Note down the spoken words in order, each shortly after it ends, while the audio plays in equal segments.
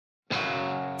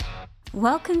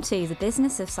Welcome to the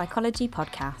Business of Psychology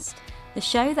podcast, the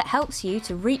show that helps you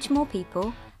to reach more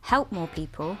people, help more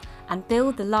people, and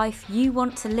build the life you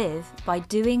want to live by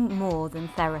doing more than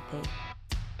therapy.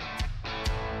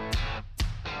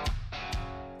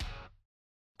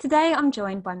 Today I'm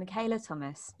joined by Michaela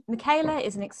Thomas. Michaela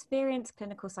is an experienced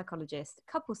clinical psychologist,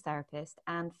 couples therapist,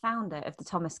 and founder of the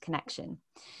Thomas Connection.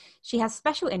 She has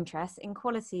special interests in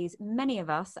qualities many of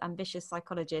us ambitious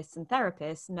psychologists and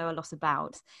therapists know a lot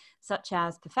about, such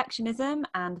as perfectionism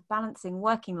and balancing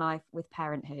working life with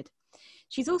parenthood.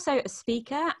 She's also a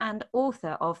speaker and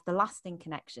author of The Lasting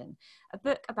Connection, a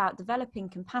book about developing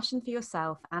compassion for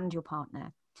yourself and your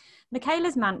partner.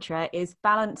 Michaela's mantra is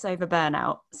balance over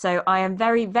burnout, so I am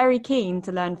very, very keen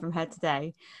to learn from her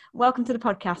today. Welcome to the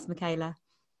podcast, Michaela.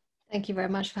 Thank you very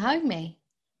much for having me.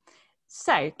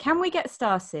 So, can we get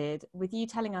started with you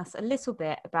telling us a little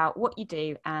bit about what you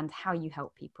do and how you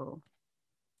help people?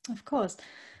 Of course.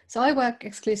 So I work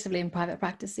exclusively in private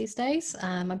practice these days.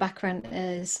 My background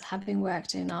is having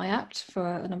worked in IAPT for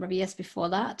a number of years before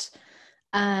that.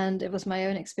 And it was my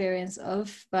own experience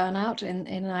of burnout in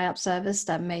an IAPT service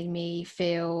that made me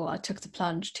feel I took the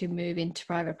plunge to move into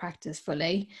private practice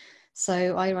fully.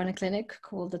 So I run a clinic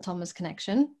called the Thomas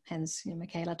Connection, hence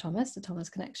Michaela Thomas, the Thomas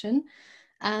Connection.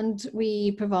 And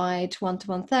we provide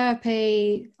one-to-one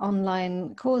therapy,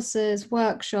 online courses,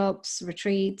 workshops,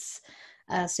 retreats,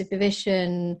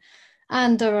 supervision,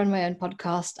 and I run my own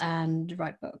podcast and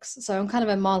write books. So I'm kind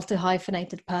of a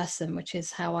multi-hyphenated person, which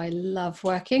is how I love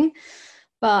working.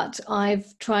 But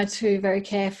I've tried to very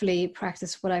carefully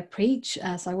practice what I preach,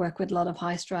 as I work with a lot of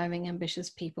high-striving,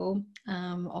 ambitious people,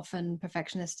 often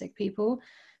perfectionistic people.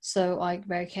 So I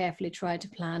very carefully try to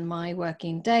plan my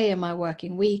working day and my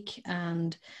working week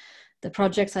and the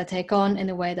projects I take on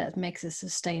in a way that makes it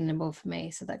sustainable for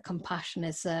me. So that compassion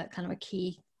is a kind of a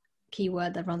key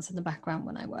word that runs in the background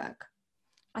when I work.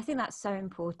 I think that's so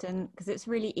important because it's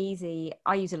really easy.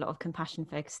 I use a lot of compassion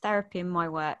focused therapy in my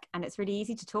work, and it's really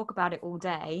easy to talk about it all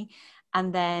day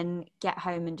and then get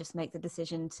home and just make the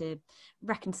decision to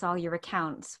reconcile your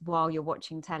accounts while you're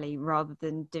watching telly rather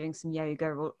than doing some yoga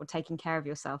or taking care of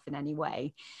yourself in any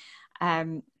way.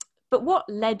 But what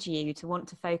led you to want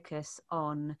to focus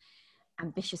on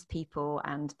ambitious people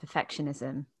and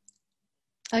perfectionism?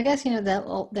 I guess,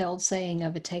 the old saying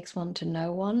of it takes one to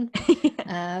know one.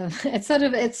 It's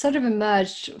sort of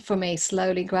emerged for me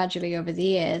slowly, gradually over the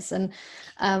years. And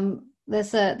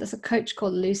there's a coach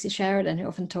called Lucy Sheridan who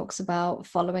often talks about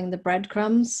following the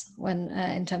breadcrumbs when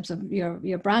in terms of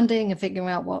your branding and figuring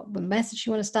out what message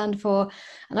you want to stand for.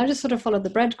 And I just sort of followed the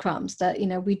breadcrumbs that,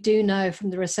 we do know from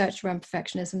the research around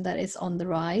perfectionism that it's on the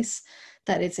rise,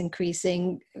 that it's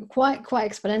increasing quite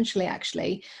exponentially,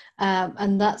 actually.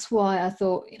 And that's why I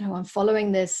thought, I'm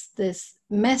following this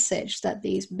message that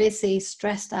these busy,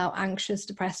 stressed out, anxious,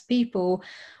 depressed people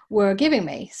were giving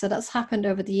me. So that's happened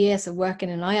over the years of working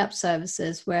in IAPT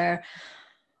services, where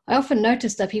I often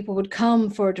noticed that people would come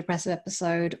for a depressive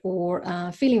episode or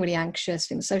feeling really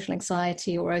anxious, social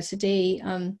anxiety or OCD.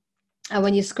 And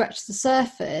when you scratch the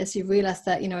surface, you realize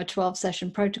that, a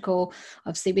 12-session protocol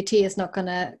of CBT is not going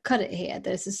to cut it here.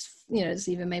 There's this, there's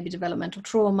even maybe developmental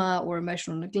trauma or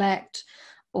emotional neglect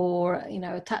or,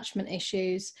 attachment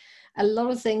issues. A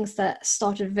lot of things that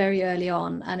started very early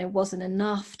on, and it wasn't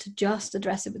enough to just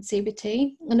address it with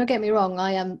CBT. And don't get me wrong,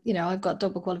 I am, I've got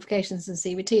double qualifications in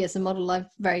CBT as a model I'm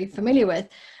very familiar with,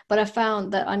 but I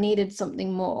found that I needed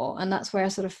something more. And that's where I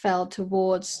sort of fell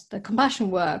towards the compassion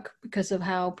work because of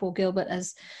how Paul Gilbert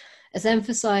has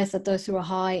emphasized that those who are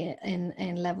high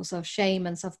in levels of shame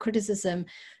and self-criticism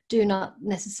do not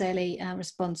necessarily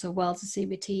respond so well to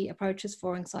CBT approaches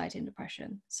for anxiety and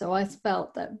depression. So I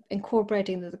felt that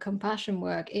incorporating the compassion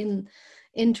work in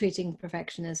treating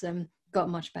perfectionism got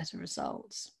much better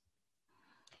results.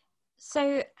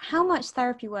 So how much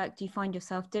therapy work do you find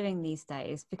yourself doing these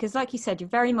days? Because like you said, you're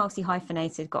very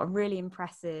multi-hyphenated, got a really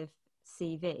impressive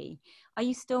CV. Are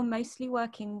you still mostly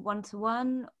working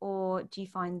one-to-one, or do you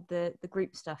find the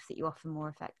group stuff that you offer more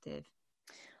effective?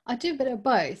 I do a bit of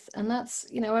both. And that's,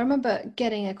 I remember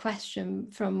getting a question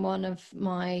from one of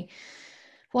my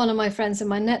friends in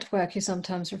my network who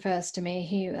sometimes refers to me.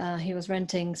 He was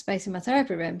renting space in my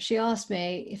therapy room. She asked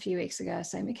me a few weeks ago,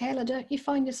 saying, Michaela, don't you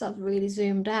find yourself really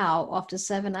zoomed out after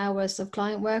 7 hours of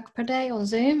client work per day on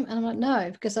Zoom? And I'm like,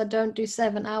 no, because I don't do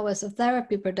 7 hours of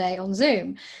therapy per day on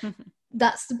Zoom.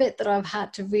 That's the bit that I've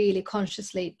had to really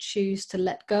consciously choose to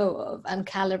let go of and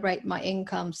calibrate my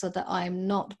income so that I'm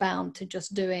not bound to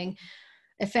just doing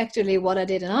effectively what I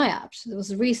did in IAPT. There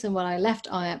was a reason why I left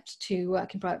IAPT to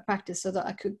work in private practice, so that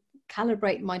I could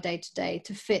calibrate my day to day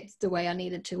to fit the way I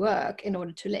needed to work in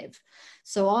order to live.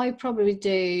 So I probably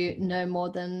do no more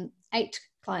than 8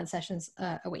 client sessions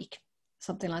a week,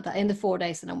 something like that, in the 4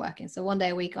 days that I'm working. So 1 day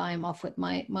a week I am off with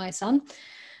my son.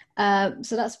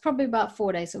 So that's probably about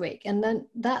 4 days a week. And then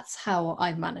that's how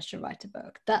I've managed to write a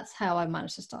book. That's how I've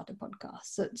managed to start a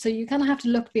podcast. So you kind of have to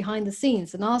look behind the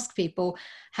scenes and ask people,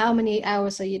 how many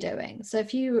hours are you doing? So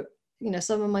if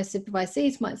some of my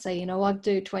supervisees might say, I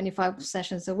do 25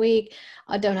 sessions a week.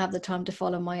 I don't have the time to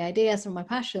follow my ideas or my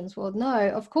passions. Well, no,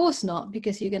 of course not,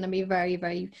 because you're going to be very,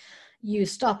 very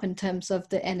used up in terms of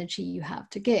the energy you have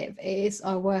to give.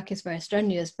 Our work is very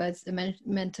strenuous, both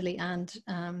mentally and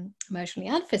emotionally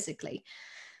and physically.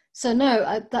 So no,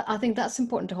 I think that's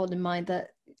important to hold in mind, that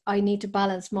I need to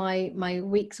balance my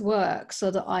week's work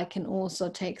so that I can also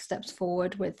take steps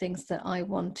forward with things that I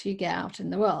want to get out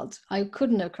in the world. I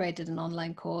couldn't have created an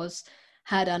online course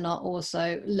had I not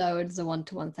also lowered the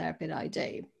one-to-one therapy that I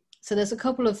do. So there's a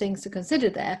couple of things to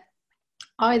consider there.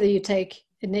 Either you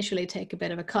initially take a bit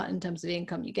of a cut in terms of the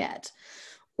income you get,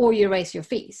 or you raise your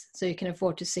fees so you can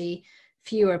afford to see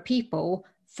fewer people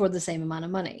for the same amount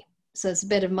of money. So it's a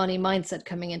bit of money mindset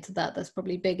coming into that. That's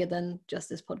probably bigger than just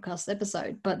this podcast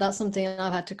episode, but that's something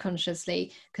I've had to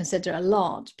consciously consider a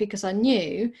lot, because I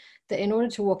knew that in order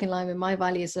to walk in line with my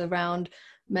values around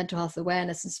mental health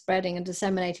awareness and spreading and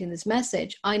disseminating this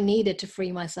message, I needed to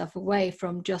free myself away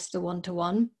from just the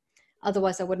one-to-one.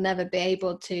 Otherwise I would never be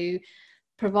able to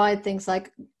provide things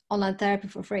like online therapy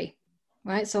for free,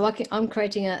 right? So I'm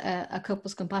creating a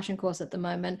couples compassion course at the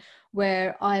moment,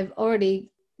 where I've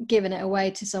already given it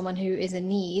away to someone who is in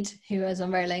need, who is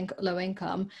on very low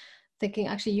income, thinking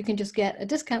actually you can just get a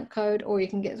discount code, or you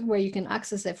can get where you can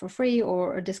access it for free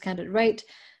or a discounted rate,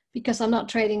 because I'm not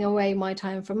trading away my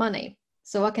time for money.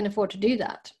 So I can afford to do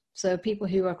that. So people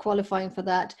who are qualifying for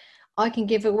that, I can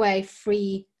give away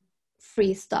free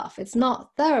stuff. It's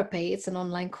not therapy, it's an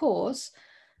online course,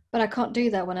 but I can't do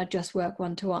that when I just work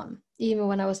one-to-one. Even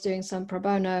when I was doing some pro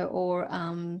bono or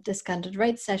discounted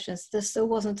rate sessions, there still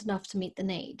wasn't enough to meet the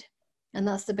need. And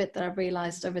that's the bit that I've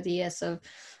realized over the years of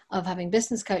having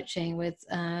business coaching with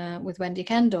Wendy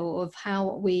Kendall, of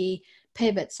how we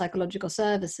pivot psychological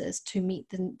services to meet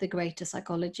the greater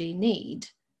psychology need.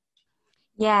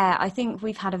 Yeah, I think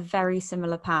we've had a very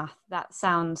similar path. That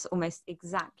sounds almost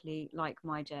exactly like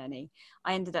my journey.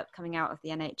 I ended up coming out of the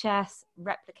NHS,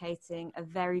 replicating a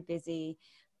very busy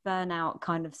burnout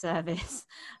kind of service,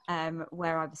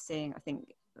 where I was seeing, I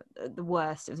think, the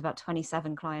worst. It was about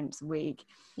 27 clients a week.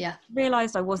 Yeah.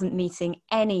 Realized I wasn't meeting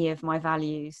any of my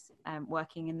values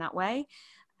working in that way.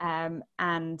 And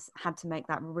had to make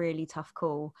that really tough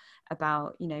call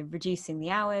about, reducing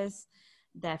the hours,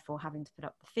 therefore having to put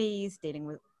up the fees, dealing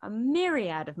with a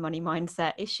myriad of money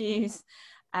mindset issues,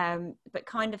 but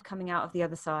kind of coming out of the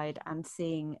other side and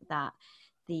seeing that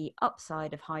the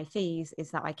upside of high fees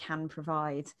is that I can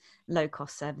provide low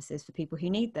cost services for people who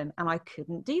need them. And I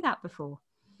couldn't do that before.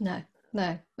 No.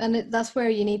 And that's where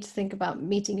you need to think about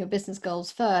meeting your business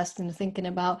goals first, and thinking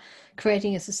about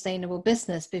creating a sustainable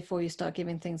business before you start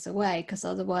giving things away, because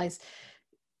otherwise,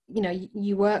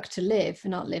 you work to live,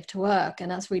 not live to work. And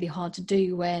that's really hard to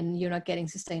do when you're not getting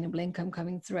sustainable income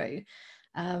coming through.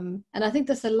 And I think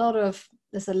there's a lot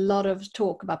of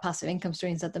talk about passive income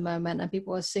streams at the moment, and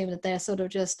people assume that they're sort of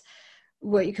just,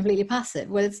 well, you're completely passive.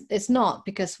 Well, it's not,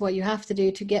 because what you have to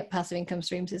do to get passive income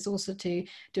streams is also to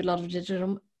do a lot of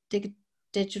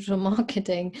digital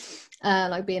marketing,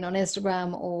 like being on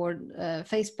Instagram or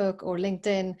Facebook or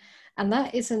LinkedIn. And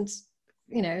that isn't,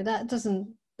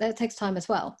 that takes time as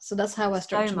well. So that's how I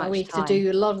structure my week, to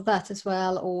do a lot of that as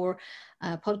well, or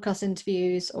podcast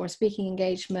interviews or speaking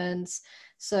engagements.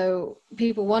 So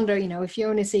people wonder, if you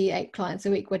only see 8 clients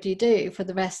a week, what do you do for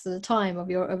the rest of the time of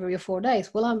over your 4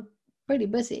 days? Well, I'm pretty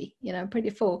busy, I'm pretty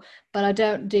full, but I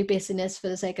don't do business for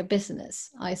the sake of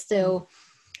business. I still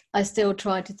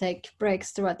try to take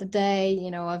breaks throughout the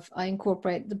day. I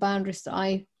incorporate the boundaries that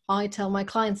I tell my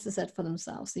clients to set for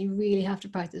themselves. So you really have to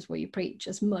practice what you preach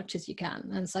as much as you can.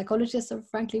 And psychologists are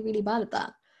frankly really bad at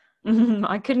that.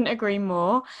 I couldn't agree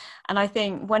more. And I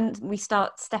think when we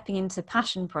start stepping into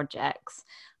passion projects,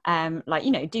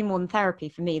 do more than therapy,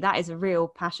 for me, that is a real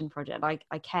passion project.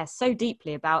 I care so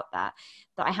deeply about that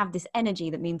I have this energy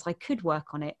that means I could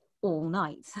work on it all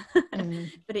night.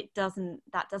 But that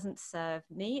doesn't serve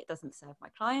me, it doesn't serve my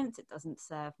clients, it doesn't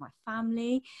serve my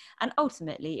family, and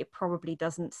ultimately it probably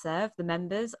doesn't serve the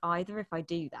members either if I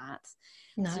do that.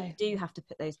 No. So you do have to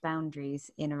put those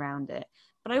boundaries in around it.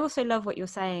 But I also love what you're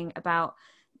saying about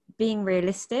being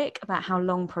realistic about how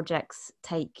long projects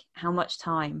take, how much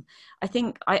time. I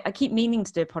think I keep meaning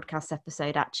to do a podcast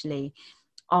episode actually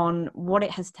on what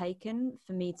it has taken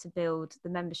for me to build the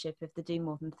membership of the Do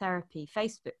More Than Therapy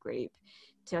Facebook group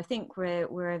to, I think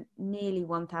we're nearly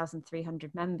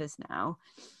 1,300 members now.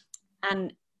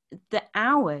 And the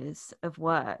hours of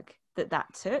work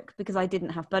that took, because I didn't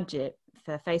have budget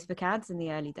for Facebook ads in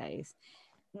the early days.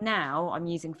 Now I'm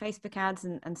using Facebook ads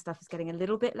and stuff is getting a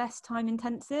little bit less time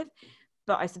intensive,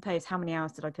 but I suppose how many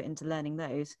hours did I put into learning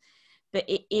those? But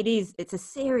it's a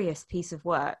serious piece of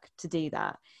work to do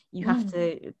that. You have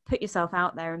to put yourself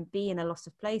out there and be in a lot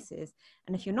of places.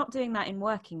 And if you're not doing that in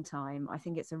working time, I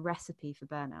think it's a recipe for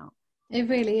burnout. It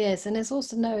really is. And it's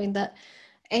also knowing that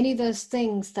any of those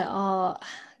things that are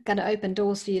going to open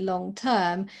doors for you long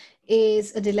term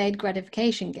is a delayed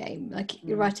gratification game. Like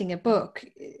you're writing a book,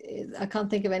 I can't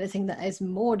think of anything that is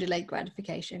more delayed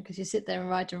gratification, because you sit there and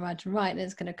write and write and write, and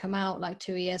it's going to come out like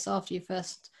 2 years after you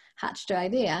first hatched the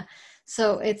idea.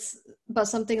 So but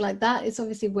something like that, it's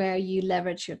obviously where you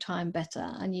leverage your time better,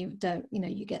 and you don't,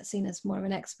 you get seen as more of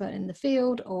an expert in the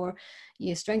field, or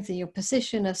you strengthen your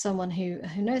position of someone who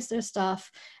knows their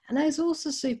stuff. And that is also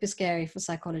super scary for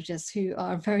psychologists, who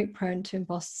are very prone to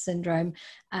imposter syndrome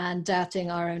and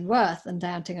doubting our own worth and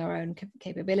doubting our own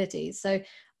capabilities. So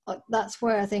that's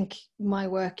where I think my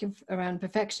work around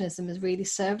perfectionism has really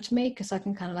served me, because I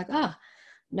can kind of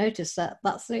notice that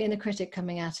that's the inner critic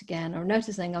coming out again, or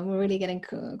noticing I'm really getting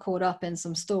caught up in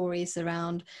some stories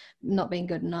around not being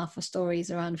good enough, or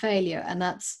stories around failure. And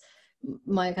that's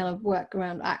my kind of work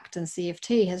around ACT and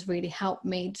CFT has really helped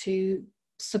me to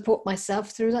support myself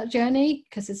through that journey,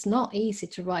 because it's not easy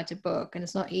to write a book, and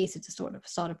it's not easy to start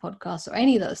a podcast or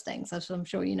any of those things, as I'm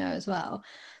sure you know as well.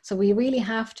 So we really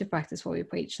have to practice what we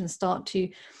preach and start to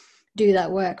do that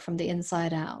work from the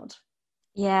inside out.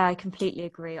 Yeah, I completely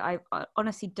agree. I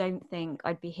honestly don't think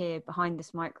I'd be here behind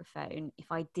this microphone if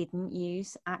I didn't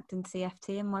use ACT and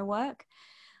CFT in my work.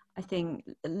 I think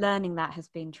learning that has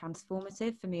been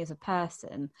transformative for me as a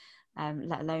person,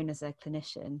 let alone as a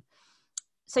clinician.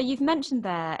 So you've mentioned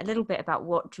there a little bit about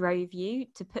what drove you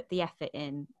to put the effort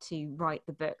in to write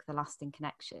the book, The Lasting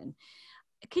Connection.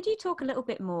 Could you talk a little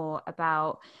bit more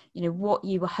about, what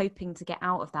you were hoping to get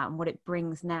out of that and what it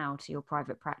brings now to your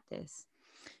private practice?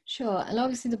 Sure. And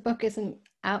obviously the book isn't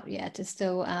out yet. It's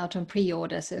still out on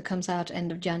pre-order. So it comes out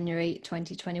end of January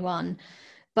 2021.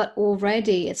 But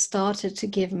already it started to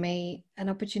give me an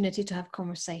opportunity to have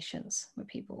conversations with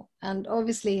people. And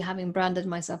obviously, having branded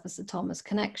myself as the Thomas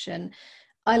Connection,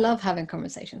 I love having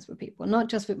conversations with people, not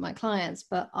just with my clients,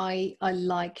 but I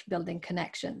like building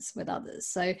connections with others.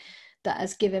 So that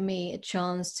has given me a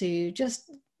chance to just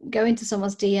go into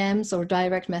someone's DMs or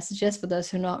direct messages, for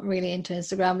those who are not really into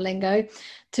Instagram lingo,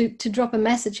 to drop a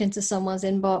message into someone's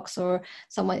inbox or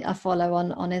someone I follow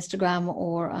on Instagram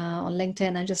or on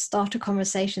LinkedIn, and just start a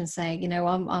conversation saying,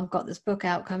 I've got this book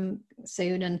out, come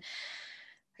soon. And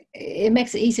it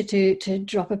makes it easier to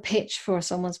drop a pitch for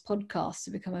someone's podcast, to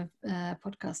become a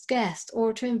podcast guest,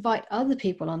 or to invite other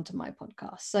people onto my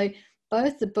podcast. So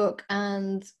both the book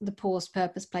and the Pause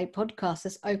Purpose Play podcast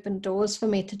has opened doors for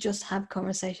me to just have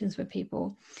conversations with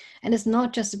people. And it's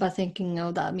not just about thinking,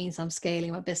 that means I'm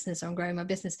scaling my business or I'm growing my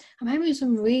business. I'm having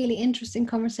some really interesting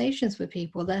conversations with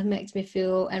people that makes me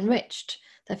feel enriched.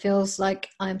 That feels like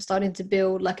I'm starting to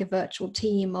build like a virtual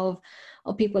team of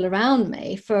people around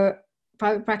me. For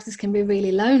private practice can be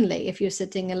really lonely if you're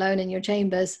sitting alone in your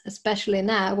chambers, especially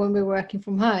now when we're working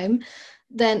from home.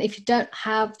 Then if you don't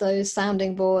have those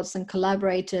sounding boards and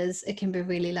collaborators, it can be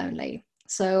really lonely.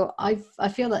 So I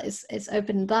feel that it's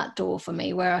opened that door for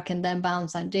me, where I can then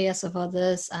bounce ideas of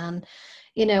others. And,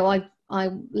 I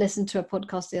listened to a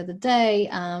podcast the other day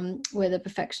with a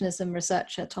perfectionism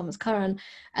researcher, Thomas Curran,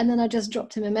 and then I just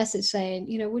dropped him a message saying,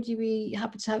 would you be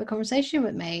happy to have a conversation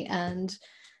with me?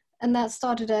 And that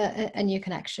started a new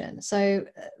connection. So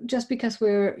just because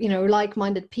we're,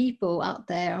 like-minded people out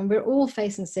there, and we're all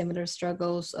facing similar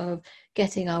struggles of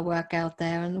getting our work out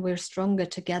there, and we're stronger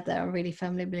together, I really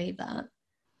firmly believe that.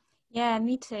 Yeah,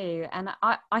 me too. And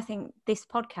I think this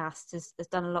podcast has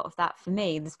done a lot of that for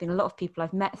me. There's been a lot of people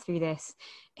I've met through this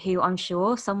who I'm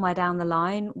sure somewhere down the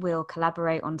line will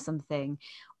collaborate on something,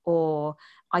 or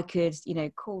I could,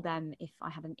 call them if I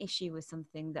had an issue with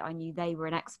something that I knew they were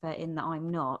an expert in that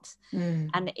I'm not.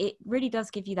 And it really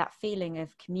does give you that feeling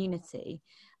of community.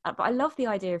 But I love the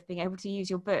idea of being able to use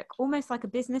your book almost like a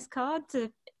business card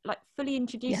to like fully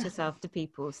introduce yourself to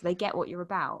people so they get what you're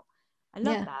about. I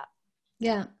love that.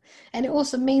 Yeah. And it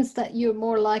also means that you're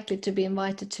more likely to be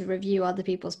invited to review other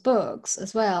people's books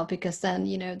as well, because then,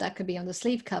 that could be on the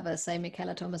sleeve cover, say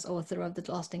Michaela Thomas, author of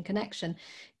The Lasting Connection,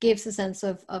 gives a sense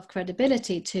of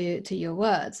credibility to your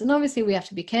words. And obviously we have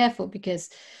to be careful,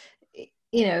 because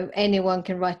anyone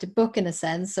can write a book in a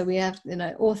sense. So we have,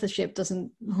 authorship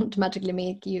doesn't automatically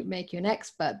make you an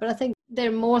expert. But I think there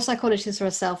are more psychologists who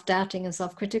are self-doubting and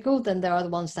self-critical than there are the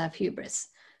ones that have hubris.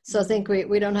 So I think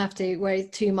we don't have to worry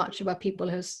too much about people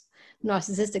who's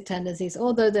narcissistic tendencies,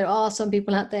 although there are some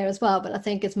people out there as well. But I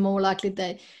think it's more likely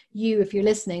that if you're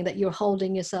listening, that you're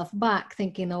holding yourself back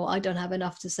thinking, oh, I don't have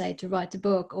enough to say to write a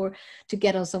book or to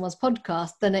get on someone's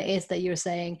podcast, than it is that you're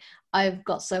saying, I've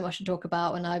got so much to talk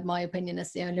about and my opinion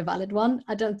is the only valid one.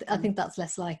 I think that's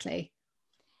less likely.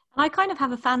 And I kind of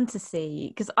have a fantasy,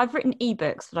 because I've written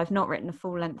ebooks, but I've not written a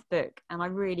full-length book, and I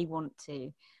really want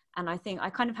to. And I think I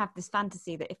kind of have this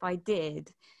fantasy that if I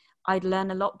did, I'd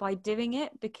learn a lot by doing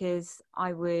it, because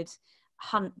I would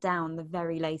hunt down the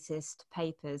very latest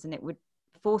papers, and it would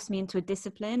force me into a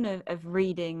discipline of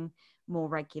reading more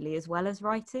regularly as well as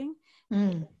writing.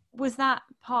 Was that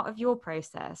part of your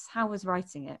process? How was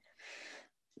writing it?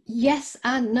 Yes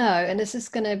and no, and this is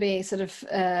going to be sort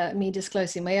of me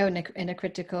disclosing my own inner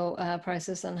critical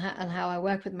process and how I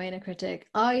work with my inner critic.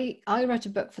 I wrote a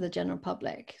book for the general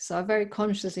public, so I very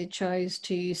consciously chose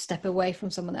to step away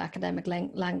from some of the academic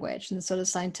language and sort of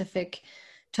scientific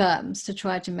terms to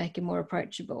try to make it more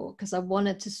approachable, because I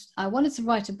wanted to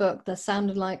write a book that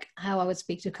sounded like how I would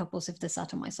speak to couples if they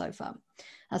sat on my sofa.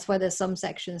 That's why there's some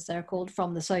sections that are called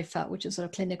From the Sofa, which are sort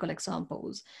of clinical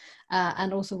examples,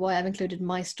 and also why I've included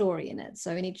my story in it.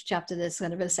 So in each chapter there's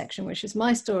kind of a section which is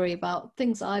my story about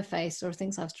things I've faced or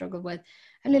things I've struggled with,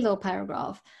 and a little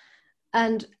paragraph.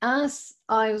 And as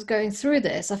I was going through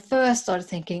this, I first started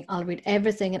thinking, I'll read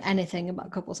everything and anything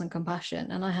about couples and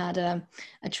compassion. And I had a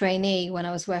trainee when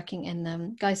I was working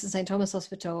in Guy's and St. Thomas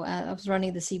Hospital. I was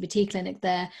running the CBT clinic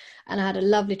there. And I had a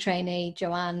lovely trainee,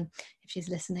 Joanne, if she's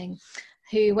listening,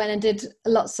 who went and did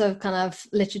lots of kind of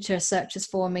literature searches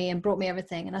for me and brought me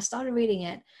everything. And I started reading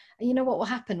it. And you know what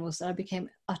happened was that I became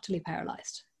utterly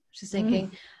paralyzed. Just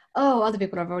thinking, oh, other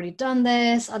people have already done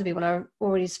this, other people are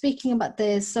already speaking about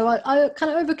this. So I kind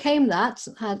of overcame that,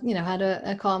 had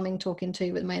a calming talking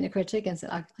to with my inner critic and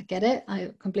said, I get it.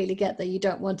 I completely get that you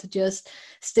don't want to just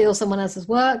steal someone else's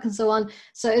work and so on.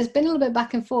 So it's been a little bit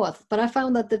back and forth, but I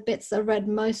found that the bits I read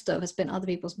most of has been other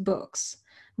people's books,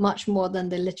 much more than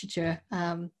the literature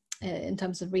in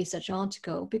terms of research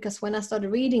article. Because when I started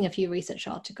reading a few research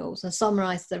articles and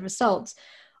summarized the results,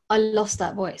 I lost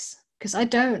that voice. Because I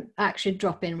don't actually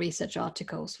drop in research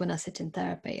articles when I sit in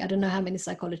therapy. I don't know how many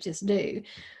psychologists do.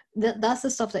 That's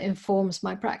the stuff that informs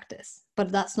my practice,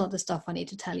 but that's not the stuff I need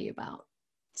to tell you about.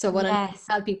 So what I need to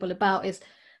tell people about is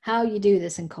how you do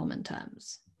this in common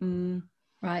terms.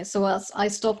 Right. So I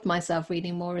stopped myself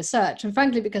reading more research, and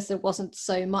frankly, because there wasn't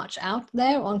so much out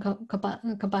there on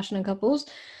compassion and couples,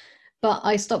 but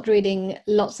I stopped reading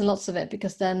lots and lots of it,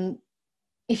 because then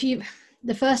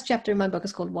the first chapter in my book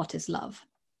is called What is Love?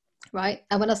 Right.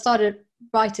 And when I started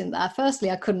writing that, firstly,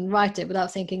 I couldn't write it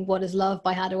without thinking, what is love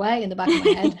by Hadaway in the back of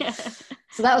my head.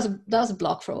 So that was a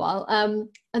block for a while. And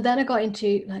then I got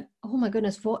into like, oh my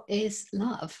goodness, what is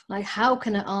love? Like, how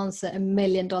can I answer $1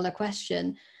 million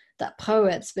question that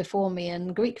poets before me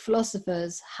and Greek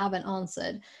philosophers haven't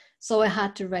answered? So I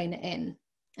had to rein it in.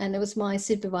 And it was my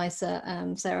supervisor,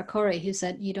 Sarah Corey, who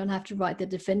said, you don't have to write the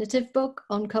definitive book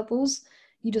on couples.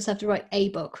 You just have to write a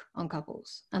book on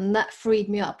couples. And that freed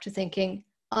me up to thinking,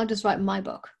 I'll just write my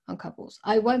book on couples.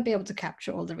 I won't be able to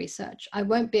capture all the research. I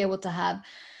won't be able to have,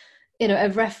 a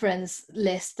reference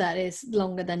list that is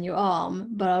longer than your arm,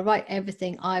 but I'll write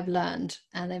everything I've learned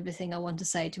and everything I want to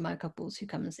say to my couples who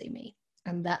come and see me.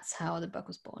 And that's how the book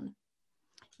was born.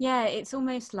 Yeah, it's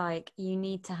almost like you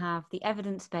need to have the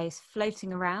evidence base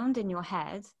floating around in your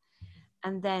head,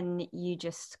 and then you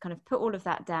just kind of put all of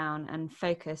that down and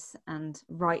focus and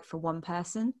write for one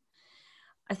person.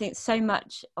 I think so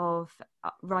much of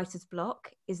writer's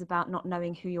block is about not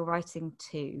knowing who you're writing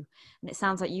to. And it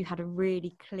sounds like you had a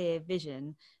really clear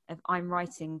vision of, I'm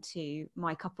writing to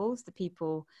my couples, the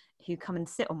people who come and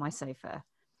sit on my sofa.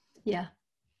 Yeah,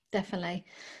 definitely.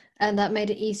 And that made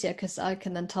it easier because I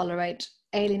can then tolerate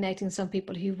alienating some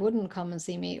people who wouldn't come and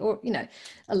see me, or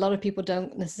a lot of people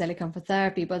don't necessarily come for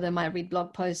therapy, but they might read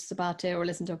blog posts about it or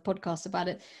listen to a podcast about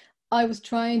it. I was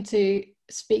trying to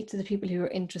speak to the people who were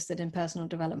interested in personal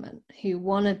development, who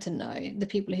wanted to know, the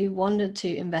people who wanted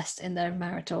to invest in their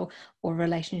marital or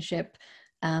relationship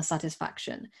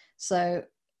satisfaction. So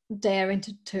daring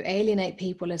to alienate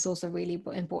people is also a really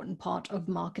important part of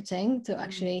marketing. To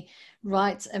actually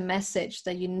write a message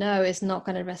that is not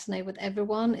going to resonate with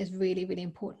everyone is really, really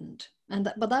important.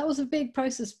 But that was a big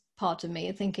process part of me,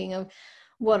 thinking of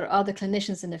what are other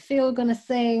clinicians in the field going to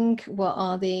think, what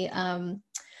are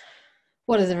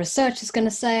what are the researchers going to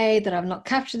say, that I've not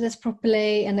captured this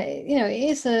properly? And it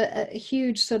is a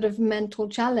huge sort of mental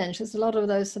challenge. There's a lot of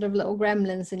those sort of little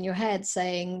gremlins in your head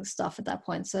saying stuff at that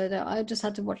point. So that I just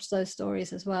had to watch those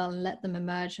stories as well and let them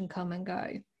emerge and come and go.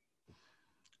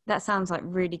 That sounds like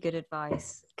really good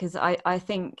advice, because I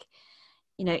think,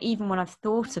 even when I've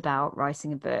thought about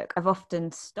writing a book, I've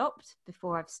often stopped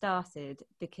before I've started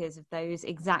because of those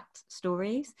exact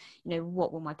stories.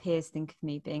 What will my peers think of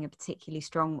me being a particularly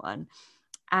strong one?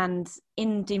 And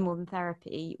in Do More Than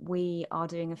Therapy, we are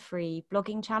doing a free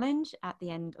blogging challenge at the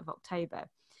end of October.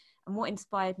 And what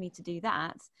inspired me to do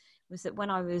that was that when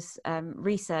I was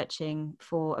researching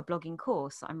for a blogging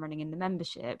course that I'm running in the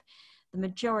membership, the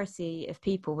majority of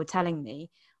people were telling me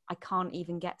I can't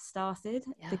even get started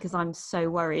because I'm so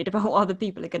worried about what other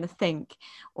people are going to think,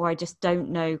 or I just don't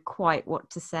know quite what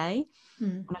to say.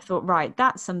 And I thought, right,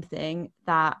 that's something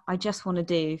that I just want to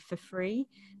do for free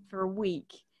for a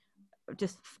week.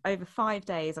 Just over 5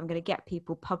 days, I'm going to get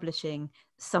people publishing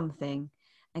something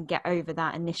and get over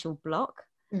that initial block.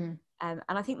 And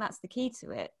I think that's the key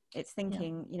to it. It's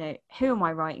thinking, who am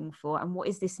I writing for, and what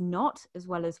is this not, as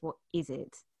well as what is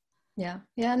it? Yeah,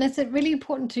 and it's really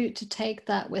important to take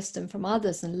that wisdom from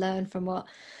others and learn from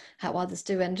how others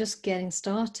do, and just getting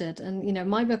started. And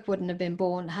my book wouldn't have been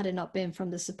born had it not been from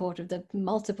the support of the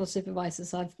multiple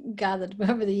supervisors I've gathered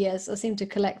over the years. I seem to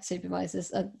collect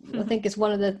supervisors. I think it's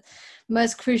one of the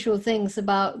most crucial things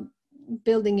about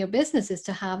building your business is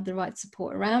to have the right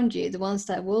support around you, the ones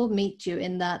that will meet you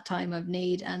in that time of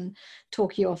need and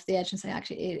talk you off the edge and say,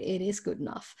 actually, it is good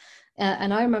enough.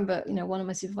 And I remember, one of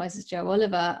my supervisors, Joe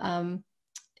Oliver,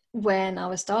 when I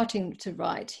was starting to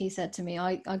write, he said to me,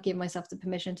 I give myself the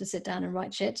permission to sit down and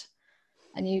write shit.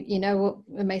 And you know what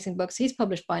amazing books he's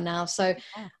published by now. So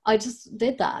I just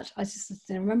did that. I just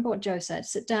didn't remember what Joe said,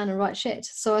 sit down and write shit.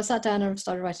 So I sat down and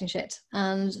started writing shit.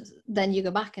 And then you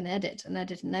go back and edit and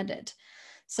edit and edit.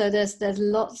 So there's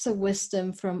lots of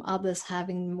wisdom from others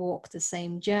having walked the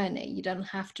same journey. You don't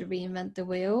have to reinvent the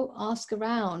wheel. Ask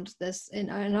around. There's in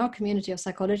our community of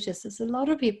psychologists, there's a lot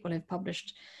of people who've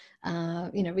published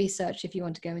research if you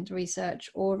want to go into research,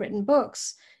 or written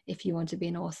books if you want to be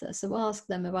an author. So ask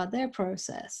them about their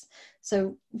process.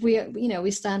 So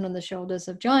we stand on the shoulders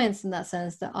of giants in that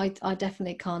sense, that I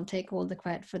definitely can't take all the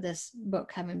credit for this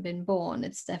book having been born.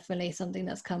 It's definitely something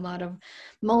that's come out of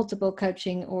multiple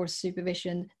coaching or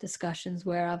supervision discussions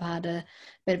where I've had a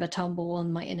bit of a tumble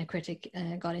and my inner critic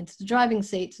got into the driving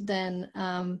seat. Then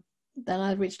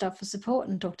I reached out for support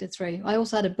and talked it through. I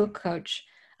also had a book coach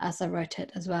as I wrote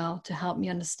it as well, to help me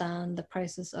understand the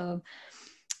process of,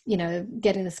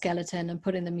 getting the skeleton and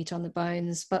putting the meat on the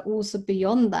bones. But also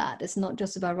beyond that, it's not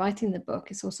just about writing the book,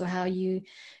 it's also how you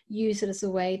use it as a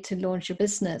way to launch your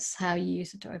business, how you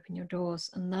use it to open your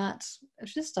doors. And that's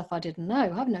just stuff I didn't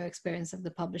know. I have no experience of the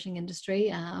publishing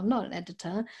industry. I'm not an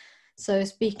editor. So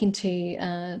speaking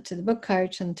to the book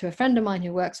coach and to a friend of mine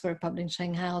who works for a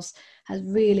publishing house has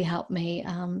really helped me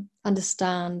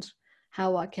understand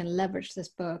how I can leverage this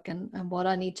book and what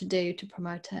I need to do to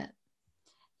promote it.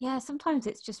 Yeah, sometimes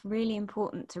it's just really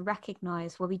important to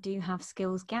recognize where we do have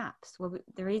skills gaps, where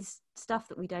there is stuff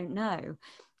that we don't know.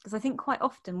 Because I think quite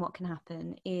often what can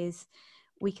happen is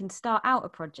we can start out a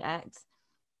project,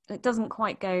 it doesn't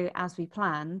quite go as we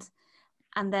planned,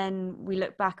 and then we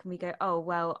look back and we go, oh,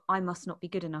 well, I must not be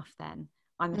good enough then.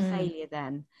 I'm a failure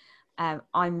then.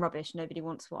 I'm rubbish. Nobody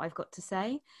wants what I've got to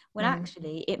say. When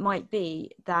actually it might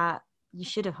be that you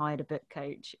should have hired a book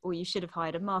coach, or you should have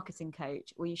hired a marketing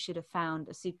coach, or you should have found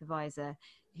a supervisor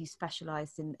who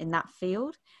specialized in that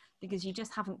field, because you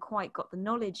just haven't quite got the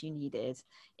knowledge you needed.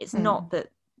 It's not that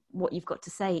what you've got to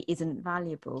say isn't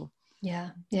valuable.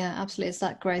 Yeah, absolutely. It's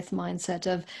that growth mindset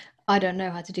of, I don't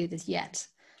know how to do this yet.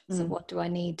 So what do I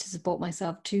need to support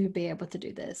myself to be able to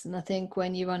do this? And I think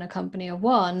when you run a company of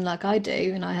one, like I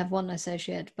do, and I have one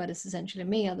associate, but it's essentially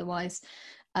me otherwise,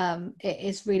 it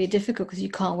is really difficult because you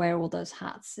can't wear all those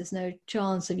hats. There's no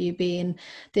chance of you being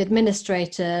the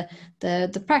administrator,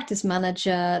 the practice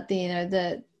manager,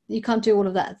 you can't do all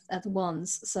of that at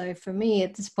once. So for me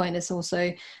at this point, it's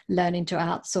also learning to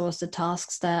outsource the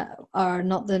tasks that are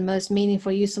not the most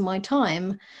meaningful use of my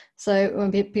time. So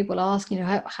when people ask,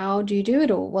 how do you do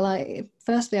it all? Well,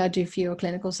 firstly, I do fewer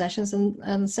clinical sessions.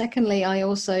 And secondly, I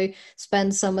also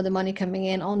spend some of the money coming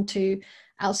in onto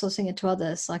outsourcing it to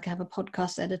others. Like I have a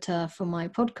podcast editor for my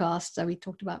podcast that we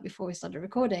talked about before we started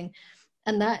recording.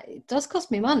 And that it does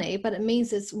cost me money, but it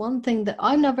means it's one thing that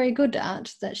I'm not very good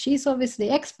at, that she's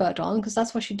obviously expert on, because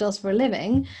that's what she does for a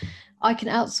living. I can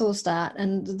outsource that,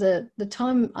 and the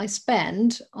time I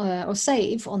spend or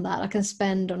save on that, I can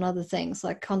spend on other things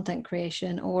like content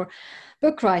creation or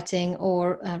book writing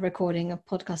or recording of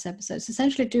podcast episodes,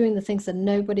 essentially doing the things that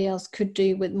nobody else could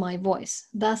do with my voice.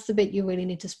 That's the bit you really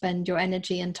need to spend your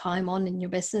energy and time on in your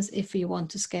business if you want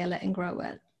to scale it and grow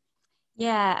it.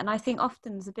 Yeah, and I think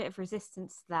often there's a bit of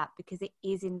resistance to that because it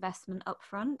is investment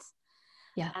upfront.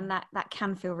 Yeah. And that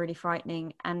can feel really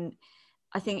frightening. And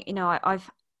I think,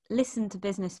 I've listened to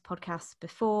business podcasts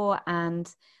before, and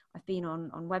I've been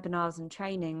on webinars and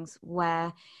trainings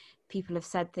where people have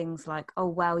said things like, oh,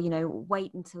 well,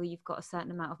 wait until you've got a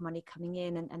certain amount of money coming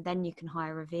in and then you can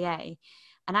hire a VA.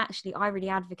 And actually, I really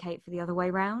advocate for the other way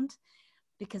around,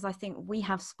 because I think we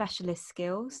have specialist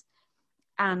skills.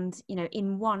 And,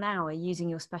 in 1 hour using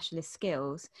your specialist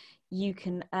skills, you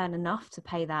can earn enough to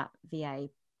pay that VA.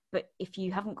 But if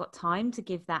you haven't got time to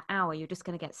give that hour, you're just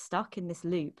going to get stuck in this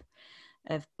loop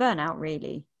of burnout,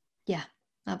 really. Yeah,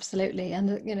 absolutely. And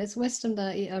it's wisdom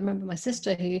that I remember my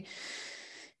sister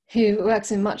who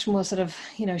works in much more sort of,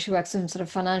 she works in sort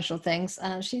of financial things.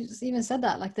 And she's even said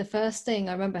that, like, the first thing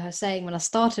I remember her saying when I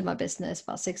started my business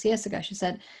about 6 years ago, she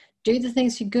said, do the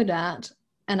things you're good at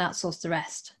and outsource the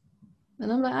rest.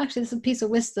 And I'm like, actually, it's a piece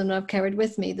of wisdom that I've carried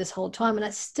with me this whole time. And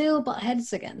I still butt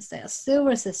heads against it. I still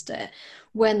resist it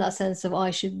when that sense of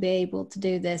I should be able to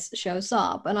do this shows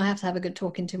up. And I have to have a good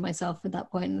talking to myself at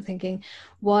that point and thinking,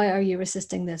 why are you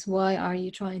resisting this? Why are you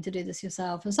trying to do this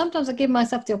yourself? And sometimes I give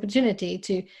myself the opportunity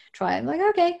to try it. I'm like,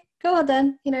 okay, go on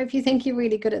then. If you think you're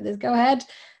really good at this, go ahead.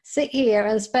 Sit here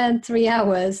and spend 3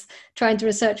 hours trying to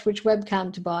research which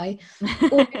webcam to buy,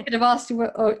 or you could have asked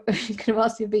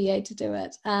your VA to do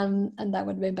it, and that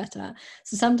would have been better.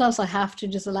 So sometimes I have to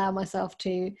just allow myself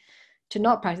to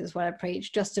not practice what I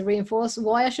preach, just to reinforce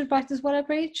why I should practice what I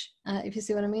preach. If you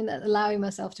see what I mean, that allowing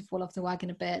myself to fall off the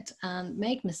wagon a bit and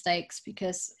make mistakes,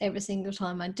 because every single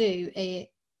time I do, it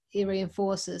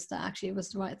reinforces that actually it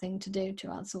was the right thing to do to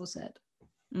outsource it.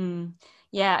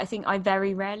 Yeah, I think I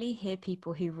very rarely hear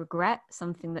people who regret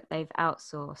something that they've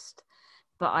outsourced,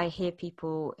 but I hear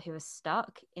people who are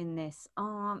stuck in this,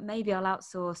 oh, maybe I'll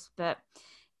outsource, but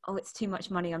it's too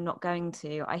much money, I'm not going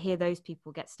to. I hear those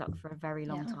people get stuck for a very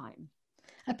long time.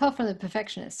 Apart from the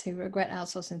perfectionists who regret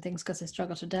outsourcing things because they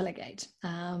struggle to delegate,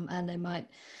 and they might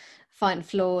find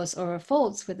flaws or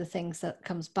faults with the things that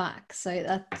comes back. So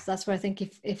that's where I think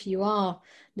if you are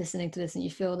listening to this and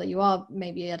you feel that you are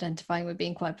maybe identifying with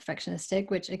being quite perfectionistic,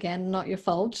 which again, not your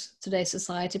fault. Today's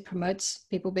society promotes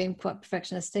people being quite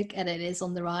perfectionistic, and it is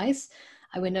on the rise.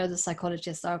 We know the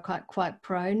psychologists are quite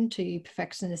prone to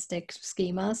perfectionistic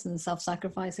schemas and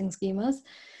self-sacrificing schemas.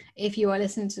 If you are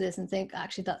listening to this and think,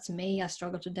 actually, that's me, I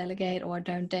struggle to delegate or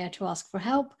don't dare to ask for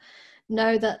help,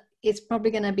 know that it's probably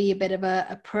going to be a bit of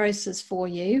a process for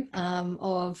you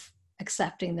of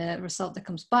accepting the result that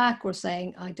comes back, or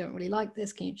saying, I don't really like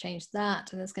this, can you change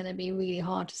that? And it's going to be really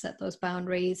hard to set those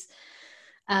boundaries,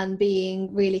 and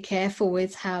being really careful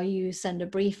with how you send a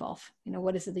brief off.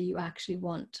 What is it that you actually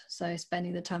want? So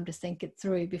spending the time to think it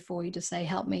through before you just say,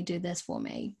 help me do this for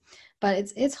me.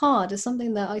 But it's hard. It's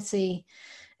something that I see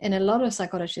in a lot of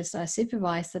psychologists I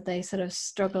supervise, that they sort of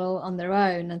struggle on their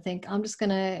own and think,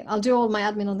 I'll do all my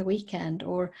admin on the weekend,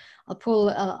 or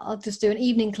I'll just do an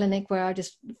evening clinic where I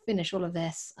just finish all of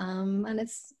this. And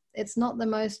it's not the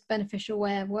most beneficial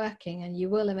way of working, and you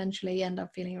will eventually end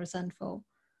up feeling resentful.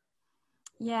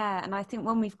 Yeah, and I think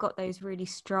when we've got those really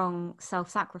strong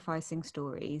self-sacrificing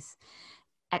stories,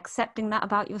 accepting that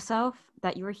about yourself,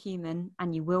 that you're a human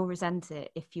and you will resent it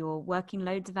if you're working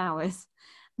loads of hours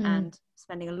and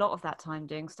spending a lot of that time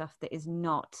doing stuff that is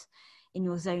not in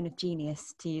your zone of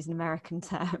genius, to use an American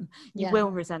term. You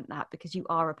will resent that because you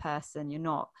are a person. You're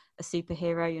not a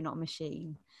superhero. You're not a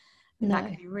machine. And that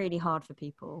can be really hard for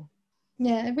people.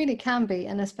 Yeah, it really can be.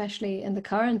 And especially in the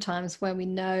current times where we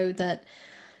know that,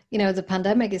 the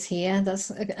pandemic is here,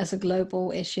 that's as a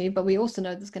global issue, but we also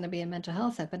know there's going to be a mental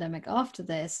health epidemic after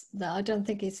this that I don't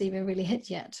think it's even really hit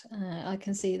yet. I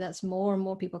can see that's more and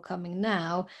more people coming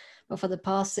now, but for the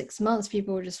past 6 months,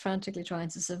 people were just frantically trying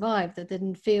to survive. They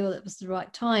didn't feel it was the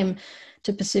right time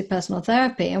to pursue personal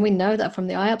therapy. And we know that from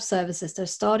the IAP services, they're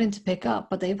starting to pick up,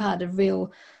 but they've had a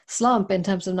real slump in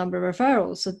terms of number of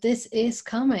referrals. So this is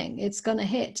coming, it's going to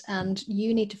hit, and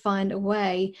you need to find a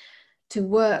way to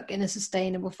work in a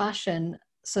sustainable fashion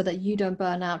so that you don't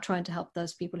burn out trying to help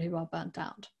those people who are burnt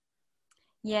out.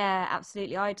 Yeah,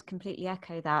 absolutely. I'd completely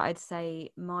echo that. I'd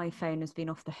say my phone has been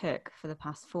off the hook for the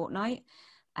past fortnight,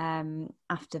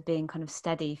 after being kind of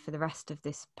steady for the rest of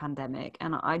this pandemic.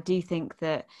 And I do think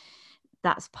that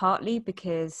that's partly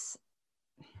because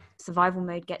survival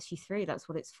mode gets you through. That's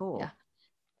what it's for. Yeah.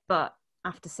 But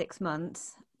after 6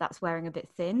 months, that's wearing a bit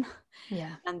thin.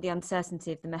 Yeah. And the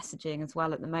uncertainty of the messaging as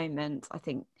well at the moment, I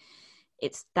think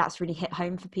that's really hit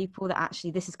home for people, that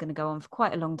actually this is going to go on for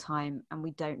quite a long time and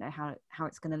we don't know how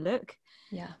it's going to look.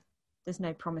 Yeah. There's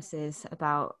no promises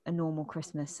about a normal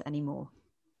Christmas anymore.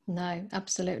 No,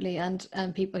 absolutely. And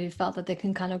people who felt that they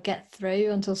can kind of get through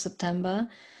until September,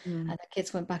 and the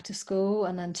kids went back to school,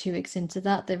 and then 2 weeks into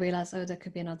that, they realized, oh, there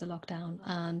could be another lockdown.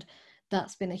 And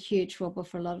that's been a huge trouble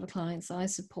for a lot of the clients I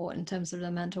support in terms of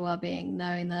their mental well-being,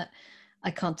 knowing that I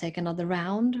can't take another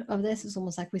round of this. It's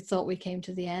almost like we thought we came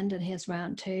to the end and here's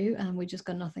round 2 and we just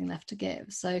got nothing left to give.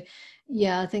 So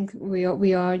yeah, I think we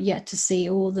are yet to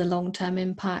see all the long-term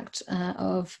impact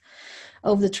of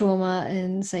the trauma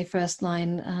in, say, first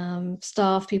line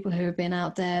staff, people who have been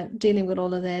out there dealing with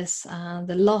all of this,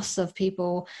 the loss of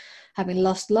people having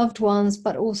lost loved ones,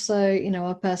 but also,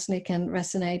 I personally can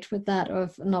resonate with that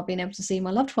of not being able to see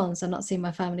my loved ones and not seeing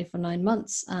my family for 9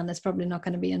 months. And it's probably not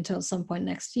going to be until some point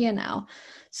next year now.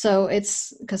 So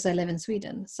it's because I live in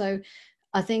Sweden. So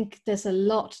I think there's a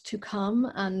lot to come,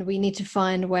 and we need to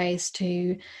find ways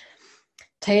to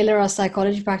tailor our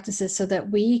psychology practices so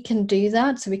that we can do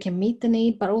that, so we can meet the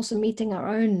need, but also meeting our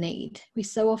own need. We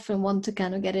so often want to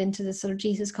kind of get into this sort of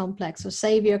Jesus complex or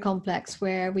savior complex,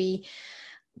 where we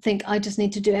think, I just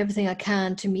need to do everything I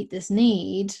can to meet this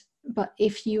need. But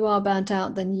if you are burnt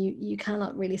out, then you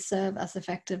cannot really serve as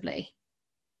effectively.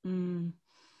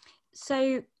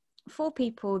 So for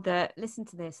people that listen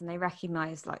to this and they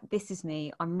recognize, like, this is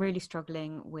me, I'm really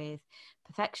struggling with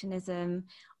perfectionism,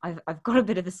 I've got a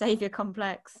bit of a savior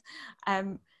complex,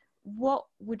 what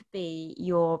would be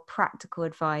your practical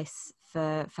advice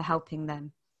for helping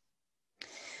them?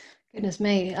 Goodness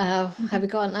me, have we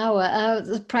got an hour?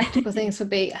 The practical things would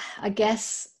be, I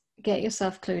guess, get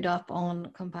yourself clued up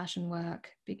on compassion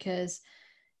work, because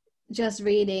just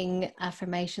reading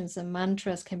affirmations and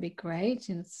mantras can be great,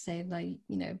 say, like,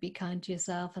 be kind to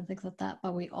yourself and things like that,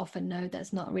 but we often know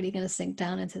that's not really going to sink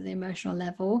down into the emotional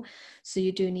level. So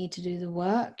you do need to do the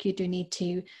work. You do need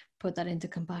to put that into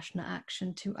compassionate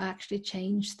action to actually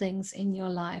change things in your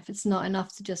life. It's not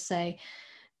enough to just say,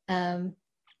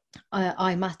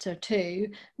 I matter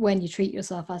too, when you treat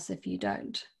yourself as if you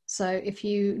don't. So if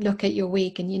you look at your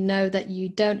week and you know that you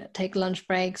don't take lunch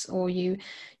breaks, or you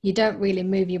don't really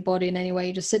move your body in any way,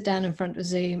 you just sit down in front of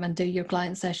Zoom and do your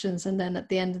client sessions, and then at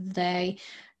the end of the day,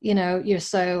 you're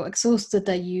so exhausted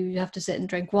that you have to sit and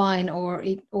drink wine or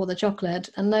eat all the chocolate.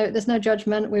 And no, there's no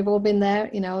judgment. We've all been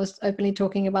there. I was openly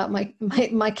talking about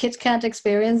my Kit Kat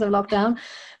experience of lockdown.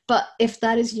 But if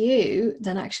that is you,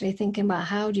 then actually thinking about,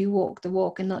 how do you walk the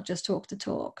walk and not just talk the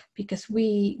talk? Because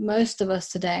most of us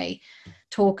today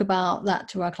talk about that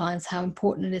to our clients, how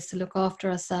important it is to look after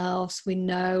ourselves. We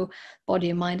know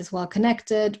body and mind is well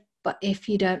connected, but if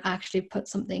you don't actually put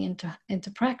something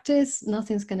into practice,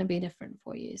 nothing's going to be different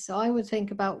for you. So I would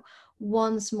think about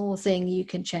one small thing you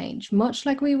can change, much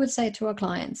like we would say to our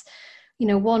clients.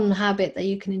 One habit that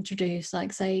you can introduce,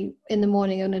 like, say, in the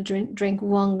morning, I'm going to drink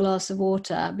 1 glass of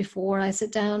water before I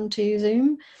sit down to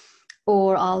Zoom,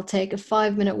 or I'll take a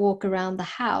 5-minute walk around the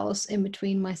house in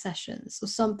between my sessions, or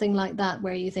something like that,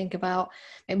 where you think about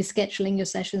maybe scheduling your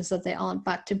sessions so that they aren't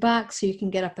back to back, so you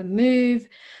can get up and move.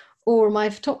 Or my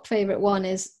top favorite one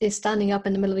is standing up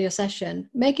in the middle of your session,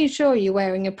 making sure you're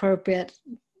wearing appropriate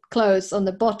clothes on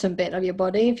the bottom bit of your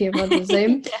body if you're on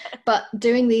Zoom, Yeah. but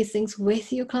doing these things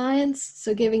with your clients.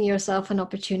 So giving yourself an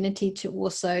opportunity to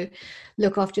also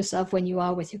look after yourself when you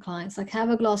are with your clients, like have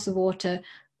a glass of water,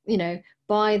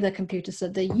 by the computer, so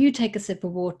that you take a sip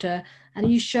of water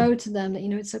and you show to them that,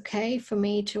 it's okay for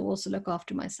me to also look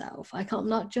after myself. I'm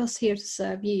not just here to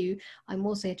serve you. I'm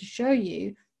also here to show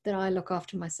you that I look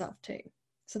after myself too.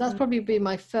 So that's probably be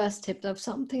my first tip, of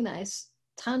something that is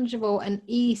tangible and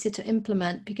easy to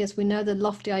implement, because we know that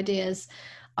lofty ideas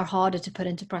are harder to put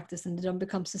into practice, and they don't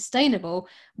become sustainable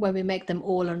when we make them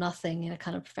all or nothing in a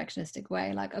kind of perfectionistic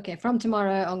way. Like, okay, from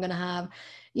tomorrow I'm going to have,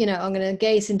 I'm going to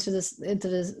gaze into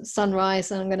the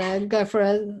sunrise, and I'm going to go for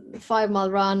a 5-mile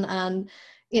run, and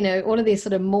all of these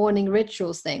sort of morning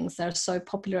rituals things that are so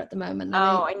popular at the moment.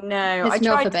 I know. I piss me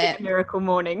off tried a to do bit. a miracle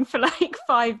morning for like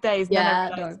 5 days, and then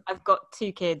I realized No. I've got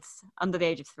 2 kids under the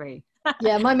age of 3.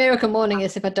 Yeah, my miracle morning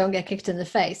is if I don't get kicked in the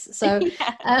face. So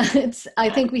Yeah. I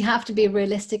think we have to be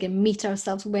realistic and meet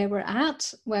ourselves where we're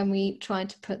at when we try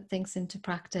to put things into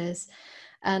practice.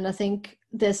 And I think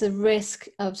there's a risk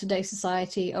of today's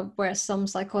society of where some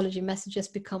psychology messages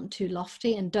become too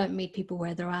lofty and don't meet people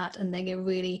where they're at, and they get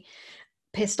really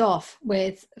pissed off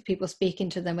with people speaking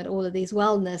to them with all of these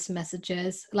wellness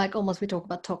messages. Like, almost, we talk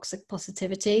about toxic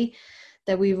positivity.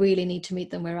 that we really need to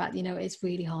meet them where we're at. It's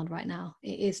really hard right now.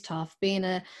 It is tough. Being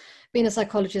a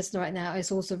psychologist right now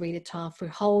is also really tough. We're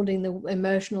holding the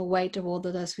emotional weight of all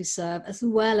of those we serve, as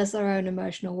well as our own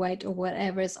emotional weight or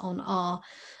whatever is on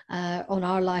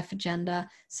our life agenda.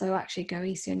 So actually go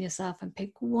easy on yourself and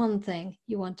pick one thing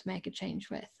you want to make a change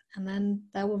with, and then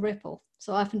that will ripple.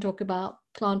 So I often talk about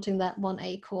planting that one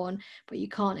acorn, but you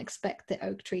can't expect the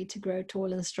oak tree to grow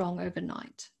tall and strong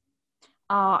overnight.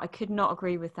 I could not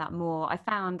agree with that more. I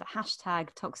found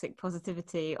hashtag toxic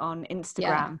positivity on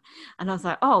Instagram, and I was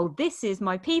like, oh, this is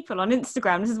my people on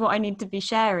Instagram. This is what I need to be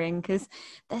sharing, because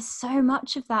there's so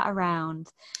much of that around.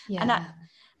 Yeah.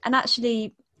 And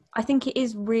actually, I think it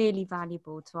is really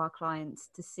valuable to our clients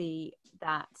to see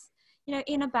that,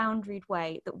 in a boundaried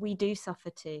way, that we do suffer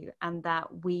too, and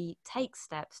that we take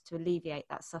steps to alleviate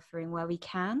that suffering where we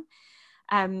can.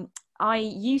 I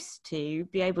used to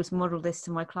be able to model this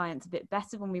to my clients a bit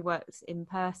better when we worked in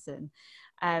person.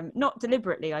 Not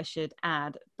deliberately, I should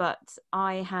add, but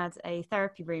I had a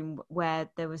therapy room where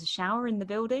there was a shower in the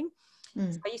building.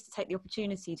 So I used to take the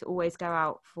opportunity to always go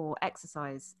out for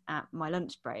exercise at my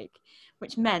lunch break,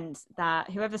 which meant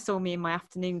that whoever saw me in my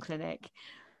afternoon clinic,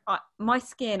 my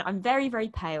skin, I'm very, very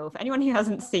pale. For anyone who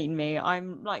hasn't seen me,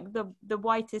 I'm like the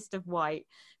whitest of white,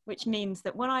 which means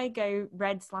that when I go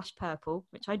red/purple,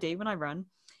 which I do when I run,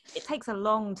 it takes a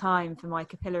long time for my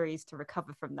capillaries to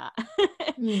recover from that.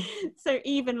 So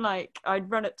even like I'd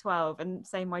run at 12 and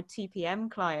say my 2 p.m.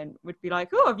 client would be like,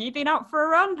 oh, have you been out for a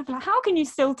run? I'd be like, how can you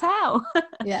still tell?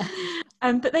 Yeah.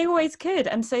 But they always could.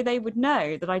 And so they would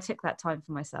know that I took that time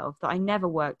for myself, that I never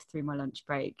worked through my lunch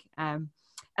break. And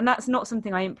that's not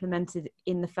something I implemented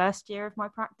in the first year of my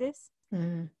practice.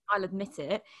 I'll admit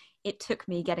it. It took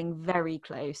me getting very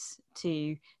close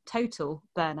to total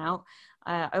burnout.